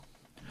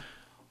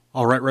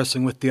All right,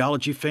 Wrestling with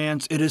Theology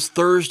fans, it is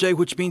Thursday,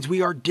 which means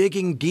we are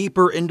digging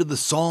deeper into the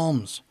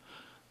Psalms.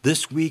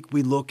 This week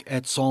we look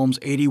at Psalms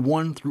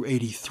 81 through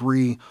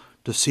 83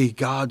 to see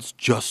God's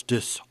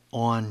justice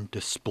on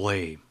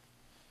display.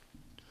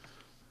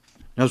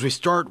 Now, as we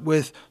start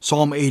with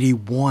Psalm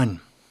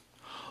 81,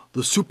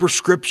 the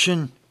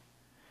superscription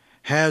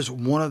has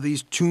one of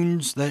these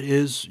tunes that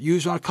is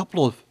used on a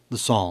couple of the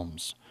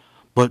Psalms.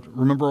 But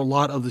remember, a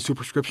lot of the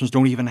superscriptions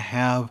don't even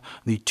have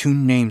the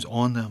tune names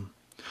on them.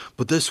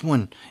 But this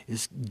one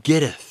is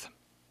Gittith,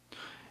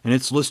 and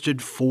it's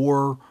listed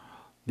for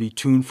the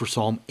tune for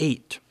Psalm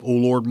 8. O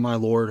Lord, my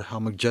Lord, how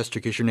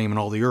majestic is your name in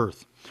all the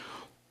earth.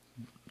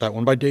 That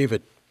one by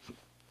David.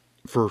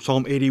 For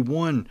Psalm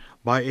 81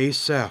 by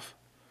Asaph.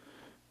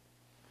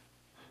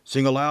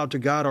 Sing aloud to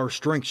God our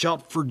strength.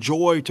 Shout for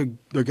joy to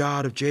the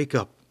God of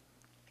Jacob.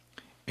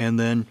 And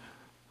then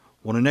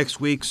one of next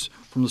week's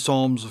from the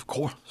Psalms of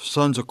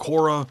Sons of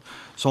Korah,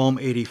 Psalm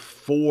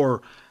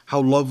 84. How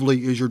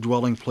lovely is your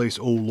dwelling place,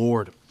 O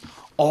Lord.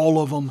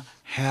 All of them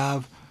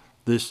have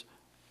this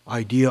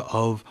idea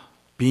of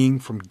being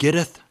from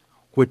Gittith,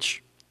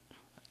 which,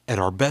 at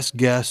our best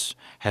guess,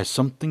 has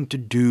something to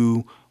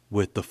do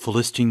with the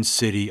Philistine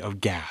city of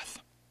Gath.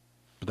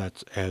 But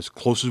that's as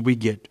close as we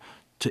get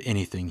to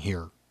anything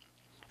here,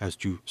 as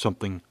to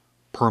something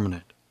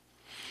permanent.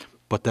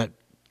 But that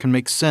can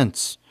make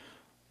sense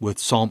with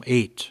Psalm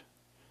 8,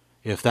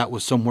 if that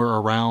was somewhere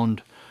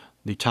around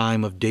the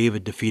time of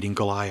David defeating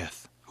Goliath,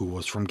 who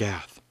was from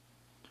Gath.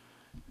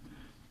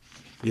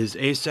 Is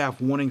Asaph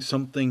wanting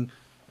something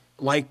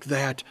like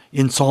that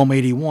in Psalm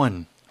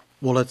 81?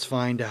 Well, let's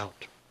find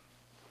out.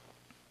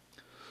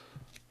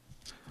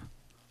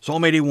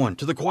 Psalm 81,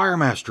 to the choir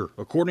master,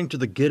 according to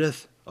the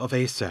Gittith of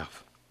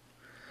Asaph.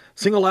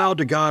 Sing aloud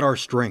to God our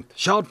strength.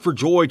 Shout for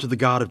joy to the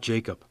God of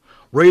Jacob.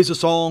 Raise a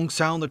song,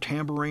 sound the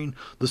tambourine,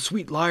 the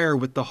sweet lyre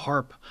with the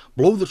harp.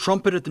 Blow the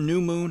trumpet at the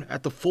new moon,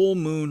 at the full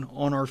moon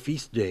on our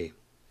feast day.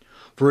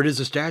 For it is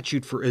a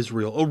statute for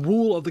Israel, a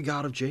rule of the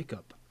God of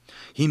Jacob.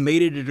 He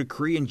made it a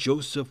decree in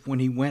Joseph when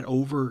he went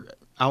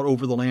out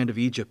over the land of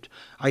Egypt.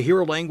 I hear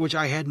a language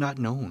I had not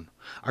known.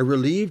 I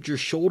relieved your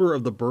shoulder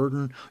of the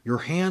burden. Your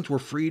hands were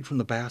freed from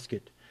the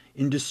basket.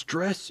 In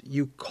distress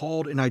you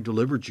called, and I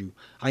delivered you.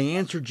 I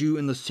answered you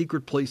in the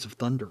secret place of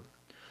thunder.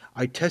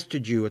 I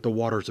tested you at the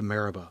waters of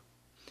Meribah.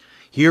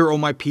 Hear, O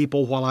my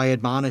people, while I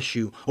admonish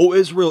you. O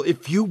Israel,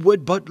 if you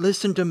would but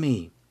listen to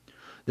me.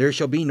 There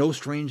shall be no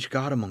strange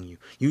God among you.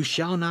 You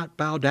shall not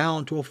bow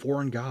down to a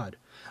foreign god.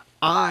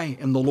 I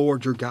am the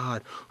Lord your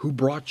God, who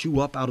brought you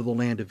up out of the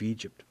land of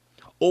Egypt.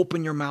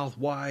 Open your mouth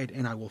wide,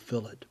 and I will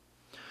fill it.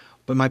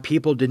 But my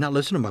people did not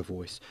listen to my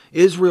voice.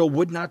 Israel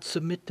would not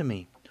submit to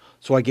me.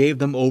 So I gave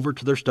them over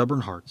to their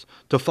stubborn hearts,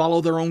 to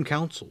follow their own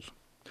counsels.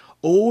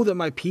 Oh, that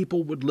my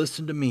people would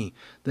listen to me,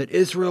 that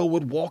Israel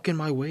would walk in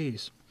my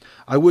ways.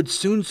 I would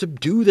soon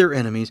subdue their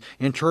enemies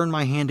and turn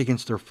my hand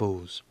against their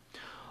foes.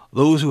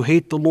 Those who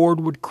hate the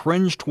Lord would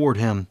cringe toward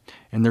him,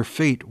 and their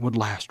fate would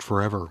last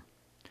forever.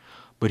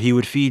 But he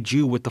would feed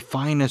you with the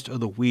finest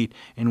of the wheat,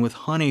 and with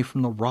honey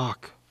from the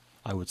rock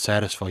I would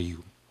satisfy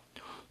you.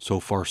 So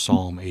far,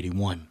 Psalm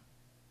 81.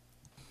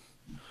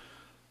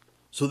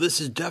 So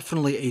this is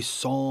definitely a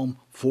psalm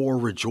for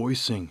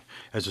rejoicing,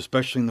 as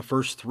especially in the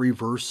first 3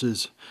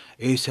 verses,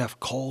 Asaph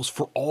calls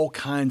for all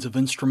kinds of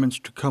instruments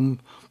to come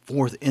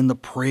forth in the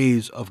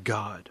praise of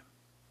God.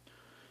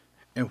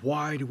 And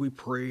why do we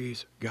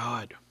praise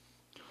God?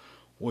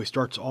 Well, he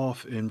starts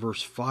off in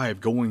verse 5,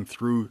 going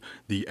through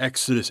the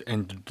exodus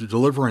and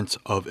deliverance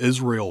of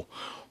Israel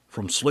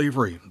from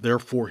slavery.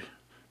 Therefore,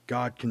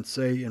 God can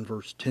say in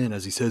verse 10,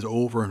 as he says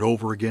over and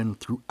over again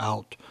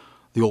throughout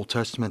the Old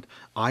Testament,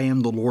 I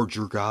am the Lord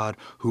your God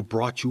who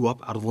brought you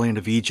up out of the land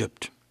of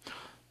Egypt.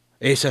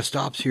 Asaph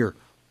stops here,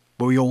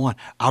 but we go on,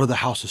 out of the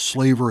house of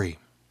slavery.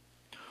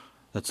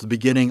 That's the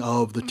beginning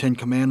of the 10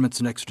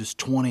 Commandments in Exodus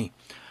 20.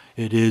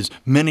 It is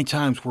many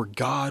times where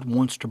God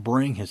wants to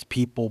bring his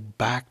people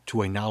back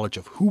to a knowledge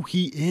of who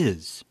he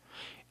is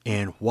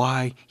and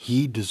why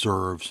he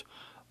deserves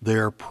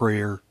their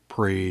prayer,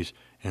 praise,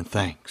 and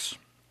thanks.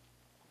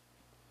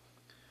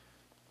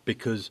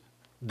 Because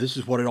this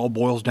is what it all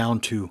boils down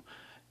to.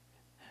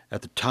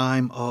 At the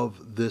time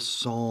of this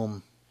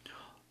psalm,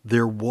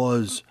 there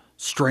was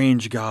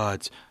strange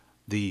gods.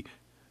 The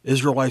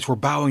Israelites were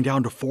bowing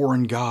down to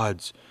foreign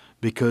gods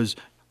because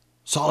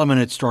Solomon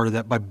had started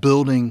that by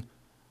building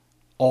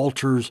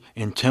altars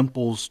and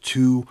temples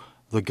to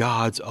the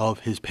gods of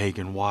his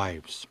pagan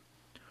wives.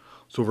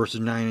 So verses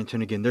 9 and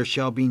 10 again, there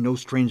shall be no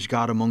strange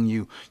God among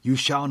you. You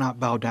shall not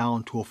bow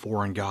down to a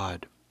foreign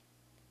god.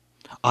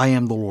 I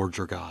am the Lord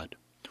your God,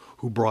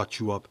 who brought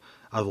you up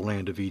out of the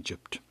land of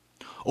Egypt.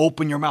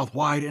 Open your mouth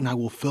wide, and I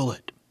will fill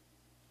it.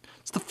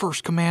 It's the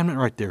first commandment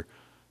right there.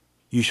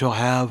 You shall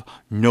have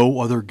no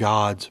other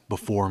gods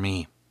before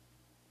me.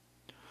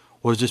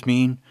 What does this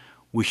mean?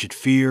 We should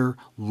fear,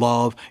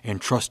 love,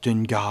 and trust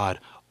in God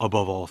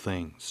above all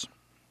things.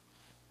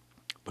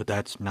 But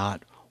that's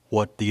not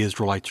what the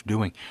Israelites are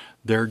doing.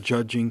 They're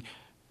judging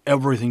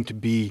everything to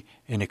be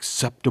an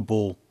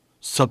acceptable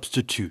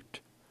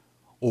substitute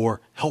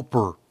or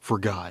helper for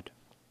God.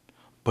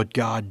 But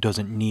God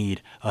doesn't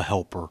need a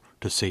helper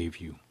to save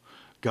you.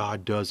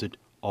 God does it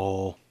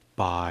all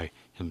by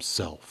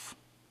himself.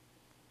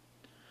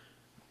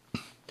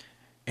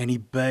 And he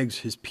begs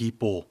his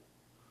people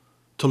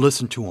to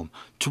listen to him,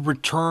 to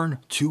return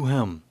to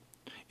him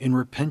in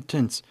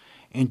repentance,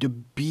 and to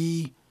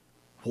be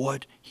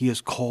what he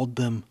has called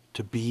them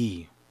to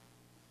be.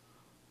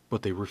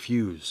 But they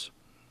refuse.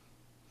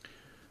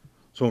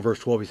 So in verse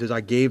 12 he says, I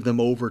gave them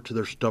over to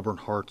their stubborn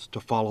hearts to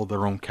follow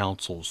their own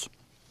counsels.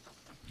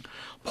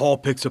 Paul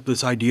picks up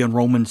this idea in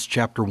Romans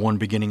chapter 1,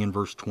 beginning in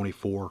verse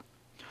 24.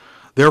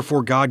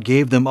 Therefore God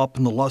gave them up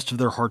in the lust of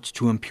their hearts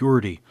to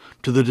impurity,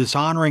 to the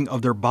dishonoring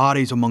of their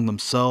bodies among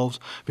themselves,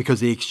 because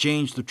they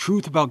exchanged the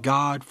truth about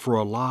God for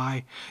a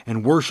lie,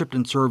 and worshipped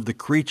and served the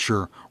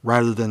creature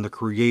rather than the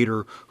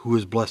Creator, who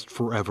is blessed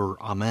forever.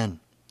 Amen.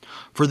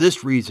 For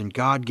this reason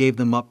God gave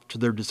them up to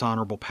their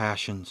dishonorable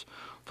passions.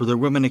 For their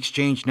women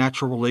exchanged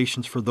natural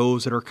relations for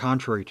those that are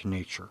contrary to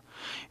nature.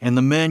 And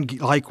the men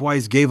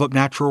likewise gave up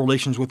natural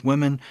relations with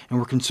women, and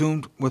were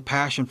consumed with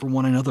passion for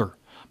one another,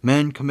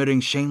 men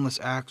committing shameless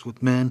acts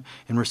with men,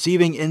 and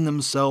receiving in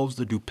themselves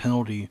the due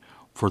penalty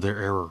for their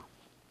error.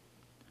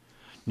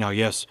 Now,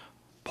 yes,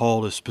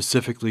 Paul is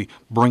specifically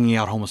bringing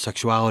out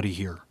homosexuality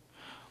here,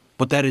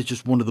 but that is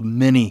just one of the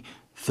many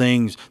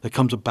things that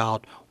comes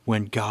about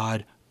when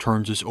God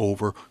turns us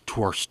over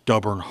to our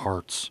stubborn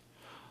hearts,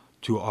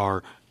 to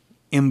our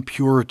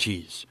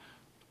impurities,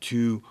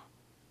 to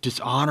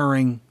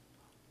dishonoring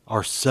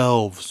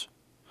ourselves,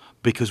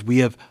 because we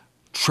have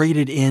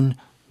traded in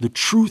the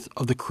truth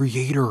of the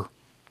Creator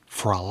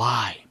for a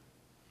lie.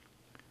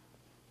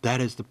 That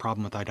is the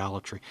problem with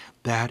idolatry.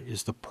 That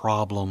is the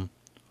problem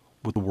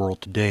with the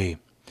world today,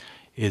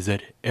 is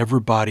that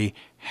everybody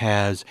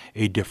has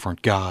a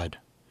different God.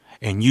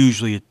 And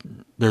usually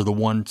they're the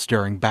one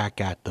staring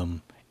back at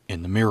them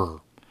in the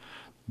mirror.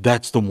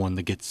 That's the one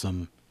that gets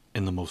them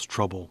in the most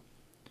trouble.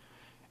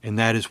 And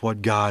that is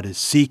what God is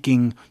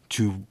seeking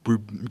to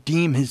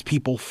redeem his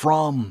people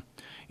from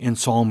in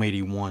Psalm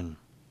 81.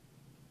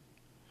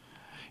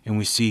 And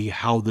we see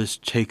how this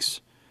takes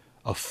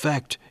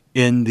effect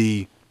in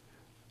the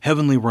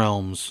heavenly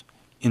realms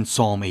in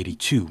Psalm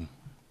 82.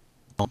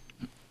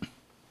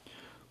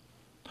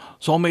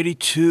 Psalm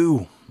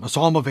 82, a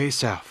psalm of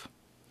Asaph.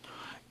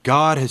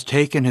 God has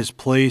taken his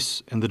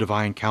place in the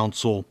divine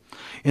council.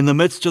 In the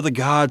midst of the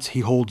gods,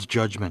 he holds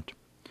judgment.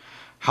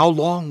 How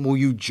long will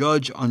you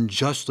judge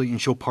unjustly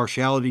and show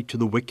partiality to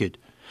the wicked?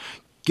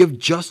 Give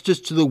justice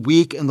to the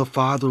weak and the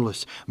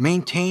fatherless.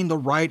 Maintain the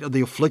right of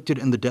the afflicted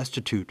and the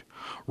destitute.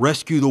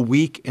 Rescue the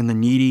weak and the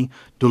needy.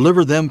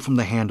 Deliver them from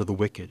the hand of the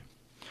wicked.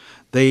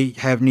 They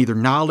have neither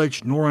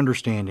knowledge nor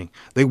understanding.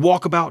 They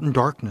walk about in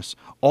darkness.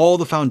 All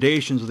the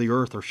foundations of the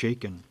earth are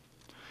shaken.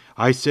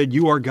 I said,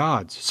 you are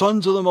gods,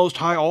 sons of the Most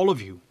High, all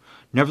of you.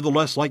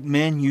 Nevertheless, like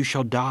men, you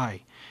shall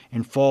die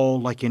and fall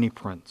like any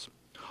prince.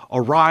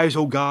 Arise,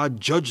 O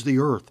God, judge the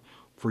earth,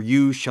 for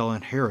you shall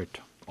inherit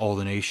all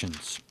the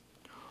nations.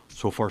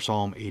 So far,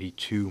 Psalm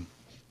 82.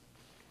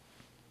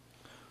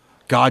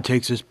 God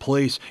takes his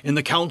place in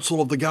the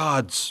council of the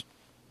gods,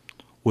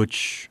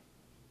 which,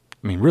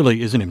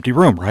 really is an empty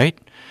room, right?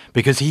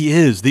 Because he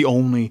is the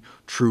only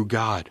true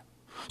God.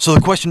 So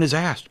the question is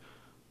asked,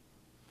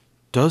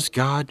 does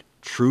God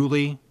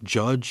truly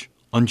judge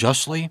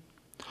unjustly?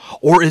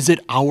 Or is it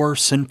our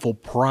sinful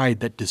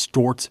pride that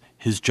distorts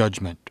his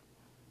judgment?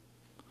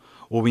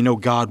 Well, we know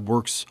God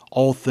works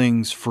all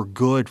things for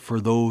good for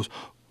those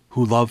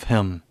who love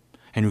him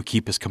and who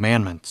keep his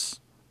commandments.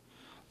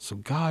 So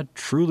God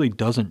truly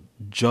doesn't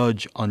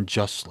judge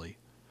unjustly.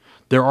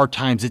 There are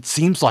times it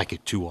seems like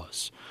it to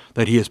us,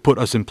 that he has put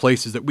us in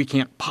places that we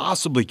can't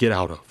possibly get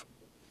out of.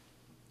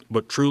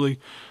 But truly,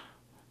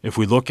 if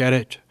we look at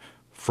it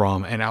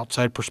from an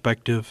outside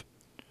perspective,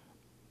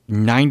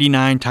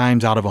 99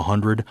 times out of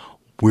 100,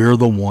 we're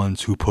the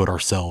ones who put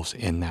ourselves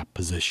in that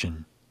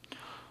position.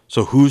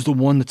 So who's the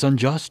one that's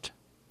unjust?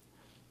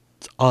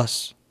 It's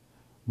us,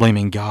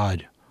 blaming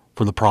God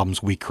for the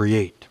problems we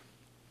create.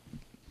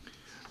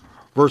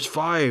 Verse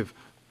 5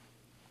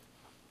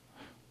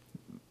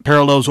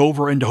 parallels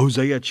over into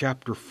Hosea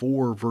chapter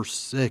 4, verse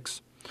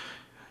 6.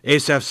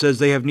 Asaph says,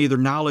 they have neither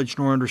knowledge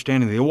nor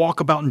understanding. They walk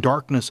about in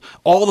darkness.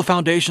 All the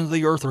foundations of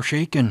the earth are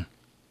shaken.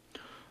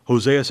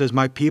 Hosea says,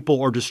 my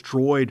people are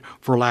destroyed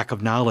for lack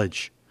of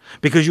knowledge.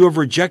 Because you have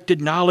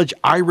rejected knowledge,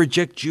 I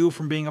reject you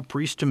from being a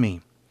priest to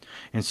me.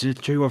 And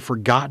since you have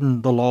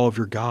forgotten the law of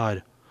your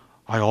God,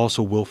 I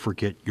also will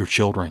forget your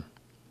children.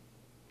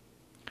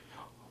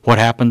 What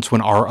happens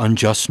when our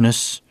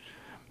unjustness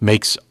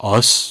makes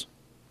us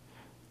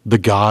the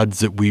gods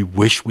that we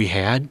wish we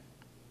had?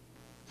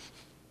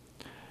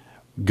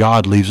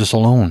 God leaves us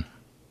alone.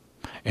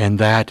 And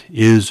that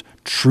is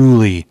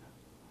truly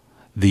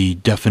the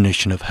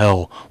definition of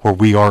hell, where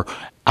we are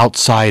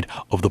outside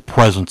of the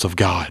presence of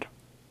God.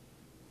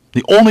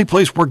 The only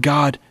place where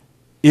God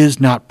is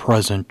not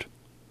present,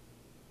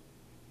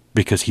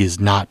 because he is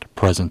not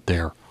present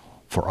there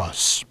for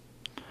us.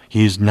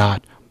 He is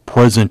not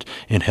present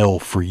in hell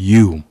for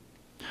you.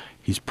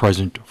 He's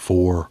present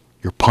for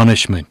your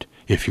punishment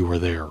if you were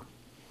there.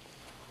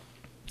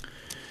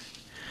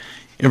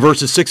 In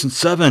verses 6 and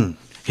 7,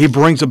 he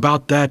brings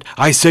about that,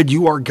 I said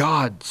you are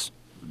gods.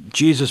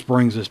 Jesus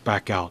brings this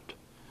back out.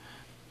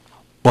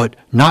 But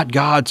not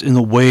gods in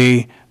the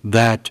way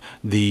that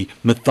the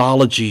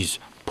mythologies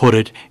put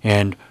it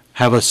and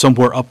have us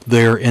somewhere up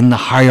there in the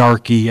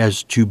hierarchy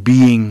as to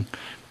being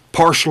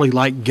partially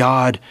like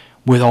God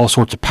with all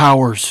sorts of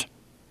powers.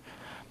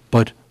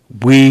 But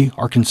we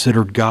are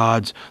considered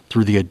gods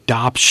through the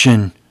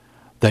adoption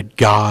that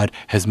God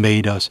has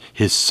made us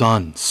his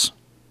sons.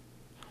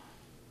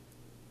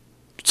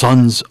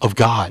 Sons of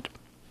God.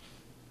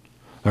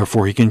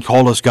 Therefore, he can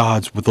call us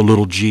gods with a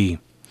little g.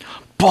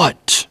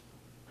 But,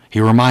 he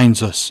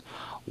reminds us,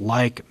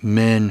 like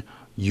men,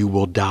 you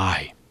will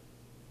die.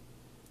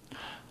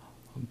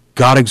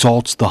 God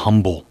exalts the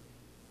humble.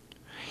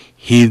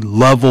 He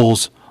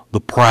levels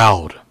the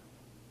proud,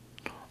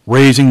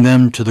 raising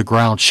them to the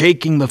ground,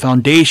 shaking the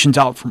foundations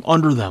out from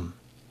under them,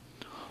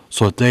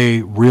 so that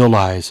they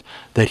realize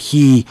that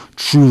he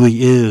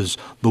truly is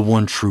the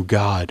one true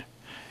God,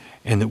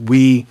 and that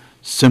we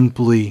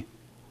simply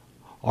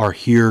are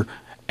here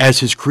as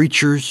his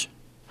creatures,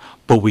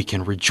 but we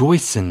can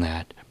rejoice in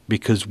that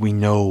because we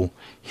know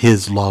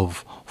his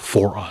love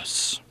for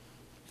us.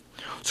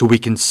 So we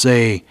can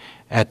say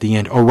at the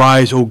end,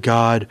 arise, O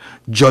God,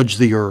 judge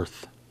the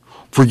earth,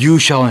 for you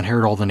shall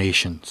inherit all the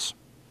nations.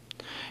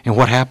 And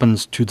what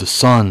happens to the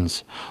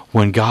sons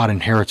when God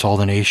inherits all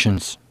the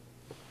nations?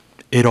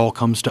 It all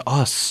comes to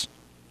us.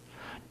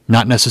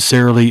 Not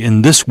necessarily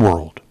in this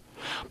world,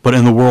 but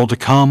in the world to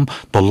come,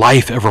 the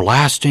life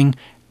everlasting,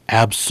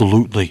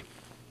 absolutely.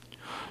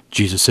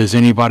 Jesus says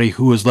anybody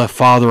who has left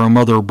father or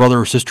mother or brother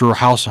or sister or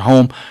house and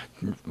home,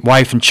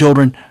 wife and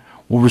children,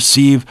 will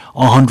receive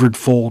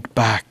 100-fold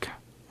back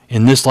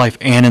in this life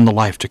and in the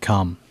life to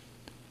come.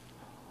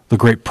 The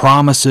great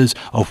promises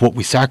of what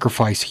we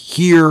sacrifice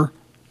here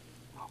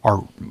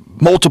are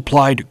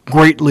multiplied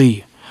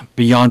greatly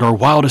beyond our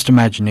wildest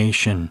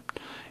imagination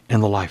in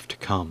the life to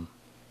come.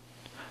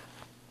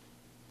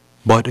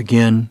 But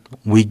again,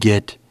 we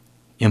get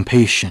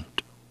impatient.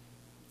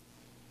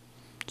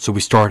 So we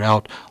start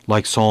out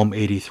like Psalm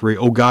 83.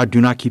 O God,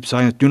 do not keep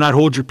silence. Do not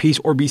hold your peace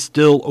or be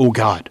still, O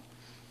God.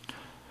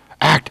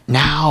 Act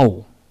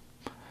now.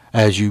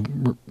 As you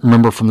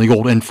remember from the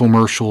old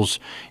infomercials,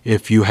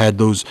 if you had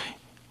those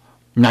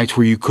nights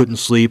where you couldn't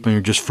sleep and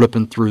you're just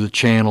flipping through the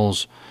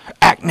channels,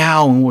 act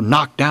now and we'll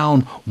knock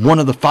down one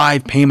of the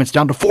 5 payments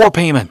down to 4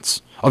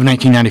 payments of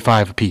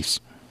 $19.95 apiece.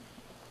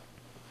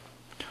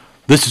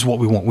 This is what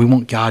we want. We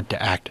want God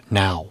to act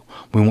now.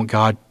 We want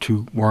God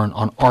to run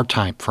on our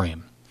time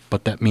frame.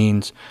 But that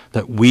means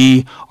that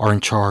we are in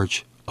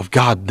charge of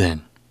God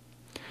then.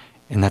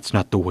 And that's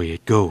not the way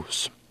it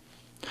goes.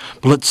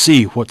 But let's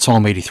see what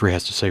Psalm 83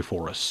 has to say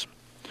for us.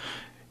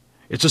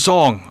 It's a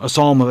song, a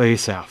psalm of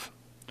Asaph.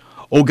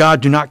 O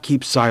God, do not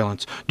keep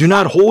silence. Do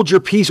not hold your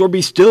peace or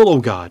be still, O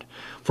God.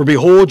 For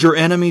behold, your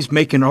enemies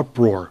make an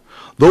uproar.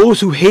 Those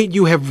who hate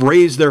you have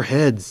raised their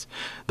heads.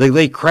 They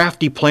lay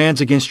crafty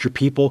plans against your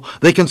people.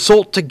 They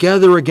consult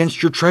together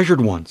against your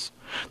treasured ones.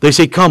 They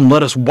say, come,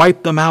 let us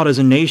wipe them out as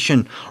a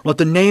nation. Let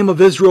the name of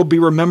Israel be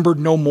remembered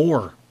no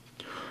more.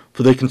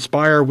 For they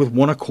conspire with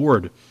one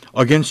accord.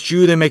 Against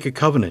you they make a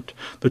covenant.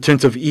 The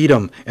tents of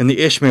Edom and the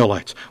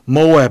Ishmaelites,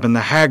 Moab and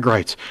the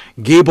Hagrites,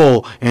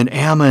 Gebal and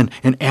Ammon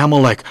and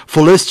Amalek,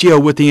 Philistia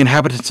with the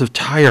inhabitants of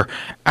Tyre.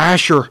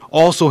 Asher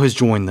also has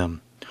joined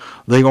them.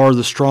 They are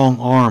the strong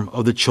arm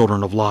of the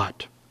children of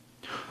Lot.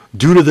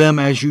 Do to them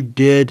as you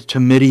did to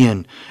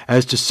Midian,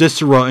 as to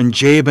Sisera and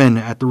Jabin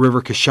at the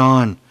river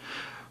Kishon,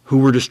 who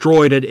were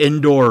destroyed at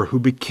Endor, who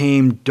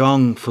became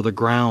dung for the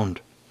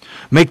ground.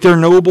 Make their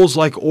nobles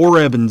like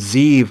Oreb and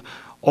Zeev,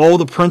 all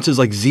the princes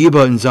like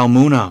Zebah and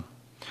Zalmunna,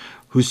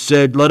 who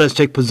said, let us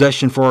take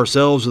possession for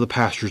ourselves of the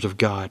pastures of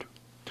God.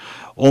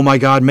 O my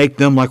God, make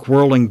them like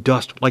whirling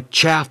dust, like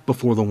chaff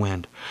before the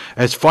wind.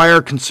 As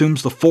fire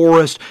consumes the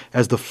forest,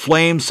 as the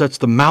flame sets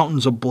the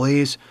mountains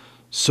ablaze,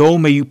 so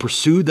may you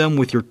pursue them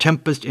with your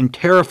tempest and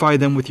terrify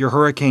them with your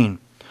hurricane.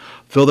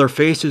 Fill their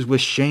faces with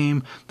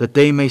shame, that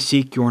they may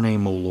seek your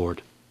name, O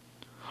Lord.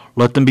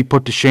 Let them be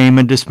put to shame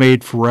and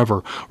dismayed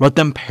forever. Let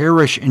them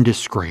perish in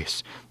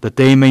disgrace, that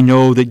they may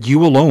know that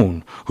you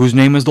alone, whose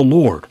name is the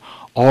Lord,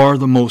 are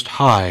the most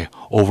high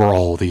over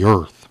all the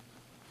earth.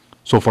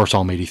 So far,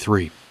 Psalm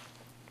 83.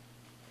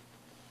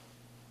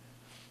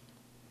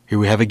 Here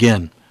we have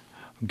again,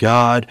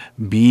 God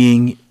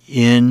being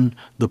in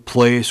the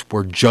place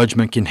where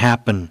judgment can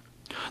happen.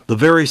 The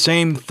very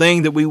same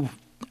thing that we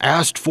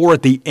asked for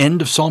at the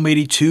end of Psalm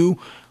 82,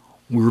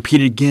 we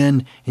repeat it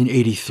again in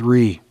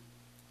 83.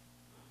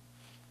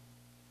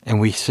 And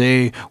we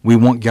say we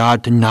want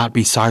God to not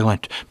be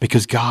silent,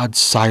 because God's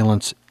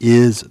silence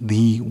is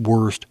the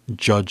worst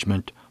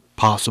judgment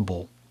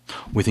possible.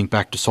 We think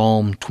back to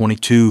Psalm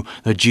 22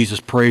 that Jesus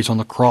prays on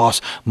the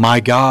cross, my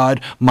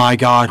God,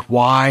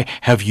 why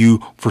have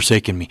you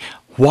forsaken me?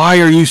 Why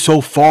are you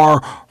so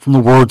far from the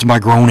words of my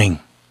groaning?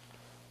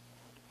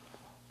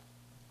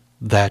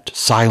 That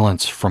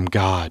silence from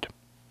God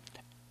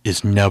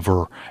is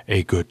never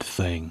a good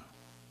thing.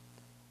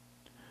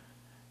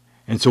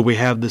 And so we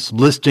have this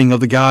listing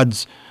of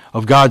God's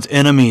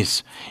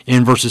enemies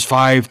in verses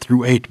 5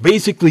 through 8.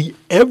 Basically,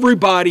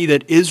 everybody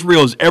that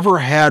Israel has ever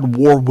had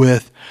war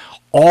with,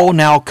 all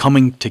now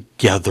coming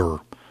together,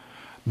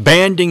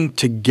 banding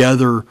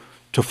together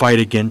to fight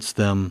against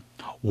them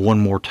one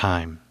more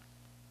time.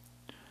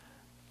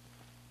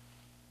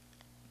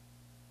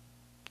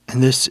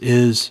 And this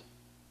is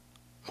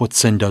what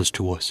sin does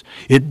to us.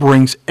 It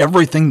brings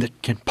everything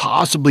that can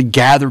possibly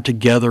gather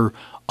together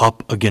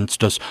up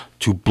against us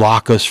to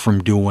block us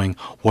from doing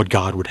what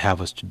God would have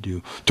us to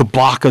do, to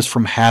block us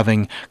from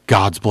having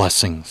God's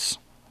blessings.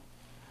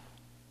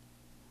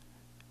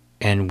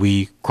 And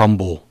we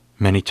crumble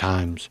many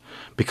times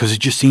because it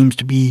just seems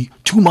to be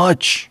too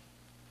much.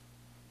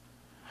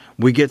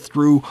 We get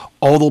through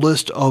all the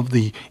list of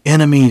the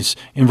enemies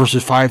in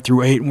verses 5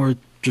 through 8 and we're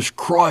just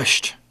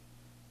crushed.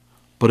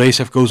 But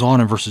Asaph goes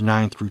on in verses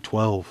 9 through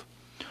 12.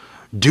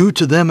 Do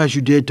to them as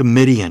you did to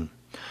Midian,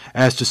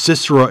 as to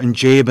Sisera and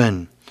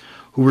Jabin,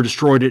 who were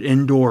destroyed at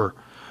Endor.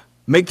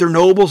 Make their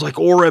nobles like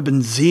Oreb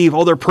and Zeev,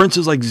 all their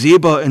princes like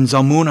Zebah and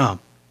Zalmunna.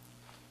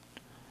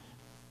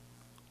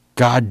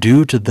 God,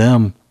 do to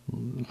them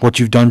what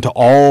you've done to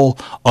all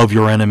of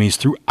your enemies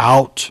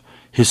throughout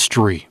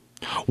history.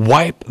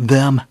 Wipe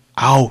them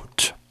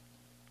out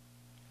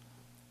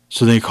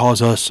so they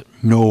cause us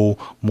no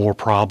more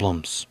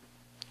problems.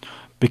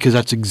 Because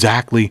that's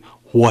exactly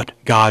what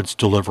God's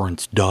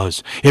deliverance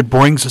does. It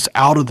brings us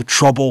out of the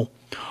trouble,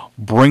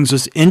 brings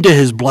us into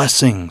his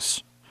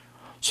blessings,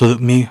 so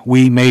that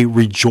we may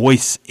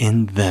rejoice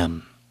in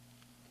them.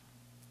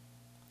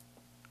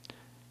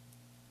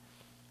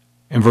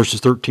 In verses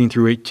 13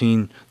 through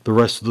 18, the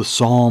rest of the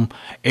psalm,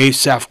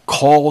 Asaph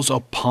calls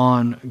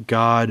upon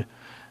God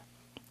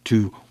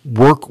to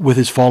work with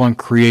his fallen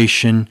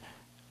creation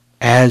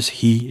as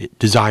he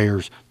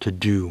desires to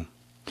do.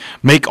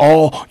 Make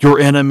all your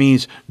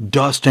enemies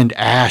dust and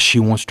ash, he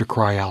wants to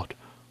cry out,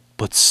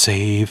 but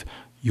save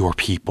your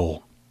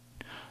people.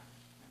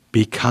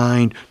 Be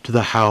kind to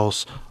the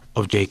house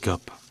of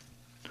Jacob.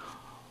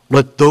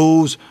 Let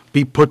those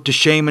be put to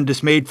shame and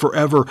dismayed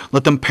forever.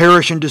 Let them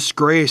perish in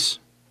disgrace.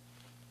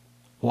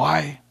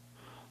 Why?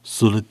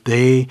 So that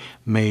they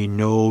may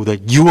know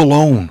that you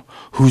alone,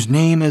 whose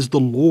name is the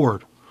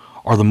Lord,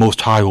 are the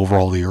most high over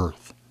all the earth.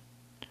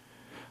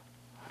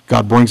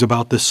 God brings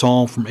about this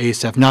psalm from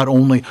Asaph not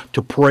only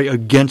to pray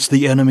against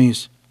the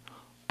enemies,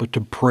 but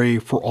to pray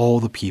for all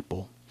the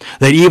people,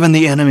 that even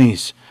the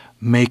enemies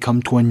may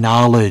come to a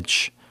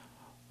knowledge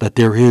that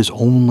there is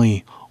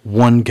only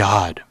one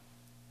God,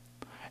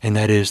 and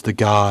that is the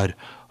God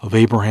of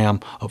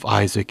Abraham, of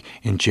Isaac,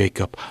 and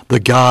Jacob, the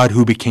God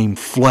who became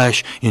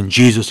flesh in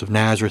Jesus of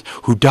Nazareth,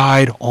 who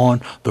died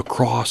on the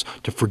cross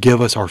to forgive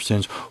us our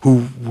sins,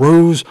 who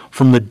rose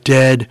from the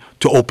dead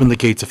to open the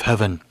gates of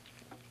heaven.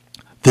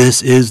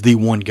 This is the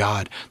one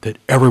God that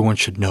everyone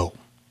should know.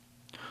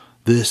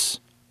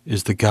 This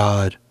is the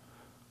God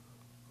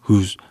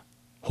who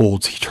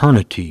holds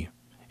eternity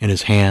in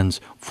his hands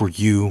for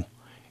you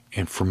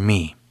and for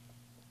me.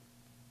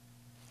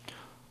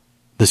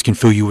 This can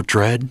fill you with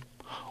dread,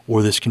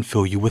 or this can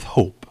fill you with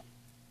hope.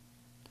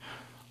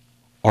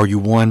 Are you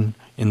one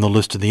in the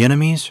list of the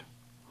enemies?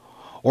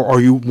 Or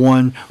are you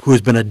one who has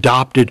been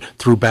adopted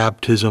through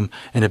baptism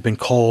and have been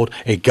called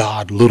a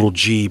God, little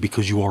g,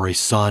 because you are a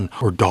son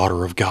or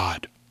daughter of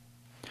God?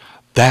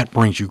 That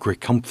brings you great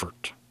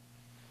comfort.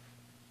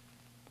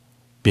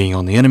 Being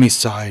on the enemy's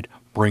side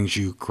brings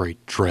you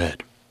great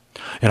dread.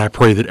 And I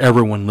pray that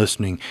everyone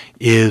listening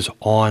is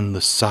on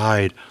the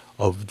side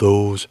of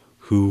those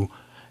who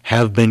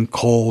have been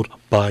called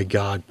by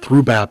God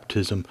through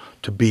baptism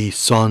to be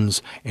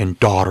sons and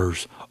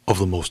daughters of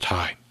the Most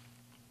High.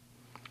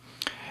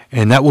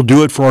 And that will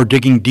do it for our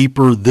Digging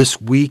Deeper this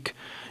week.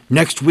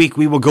 Next week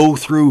we will go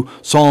through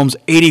Psalms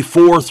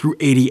 84 through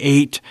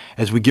 88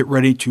 as we get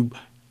ready to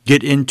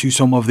get into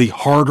some of the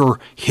harder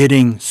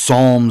hitting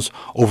Psalms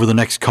over the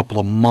next couple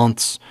of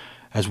months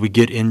as we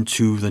get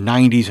into the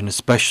 90s and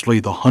especially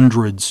the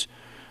hundreds.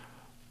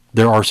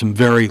 There are some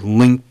very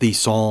lengthy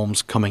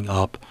Psalms coming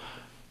up,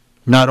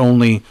 not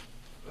only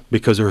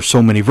because there are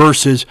so many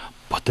verses,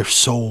 but there's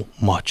so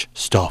much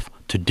stuff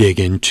to dig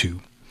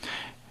into.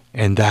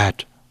 And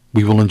that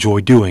we will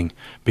enjoy doing,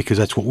 because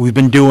that's what we've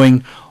been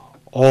doing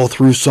all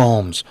through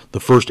Psalms. The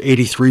first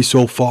 83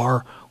 so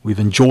far, we've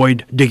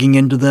enjoyed digging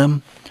into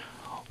them.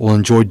 We'll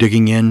enjoy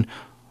digging in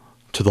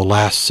to the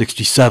last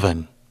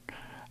 67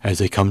 as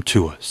they come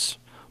to us.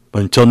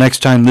 But until next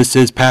time, this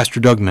is Pastor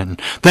Doug Minton,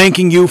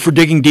 thanking you for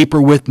digging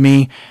deeper with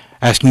me,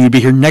 asking you to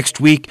be here next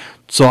week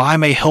so I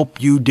may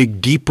help you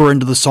dig deeper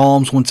into the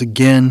Psalms once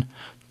again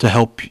to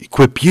help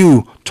equip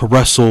you to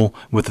wrestle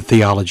with the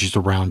theologies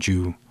around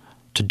you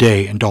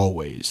today and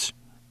always.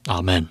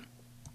 Amen.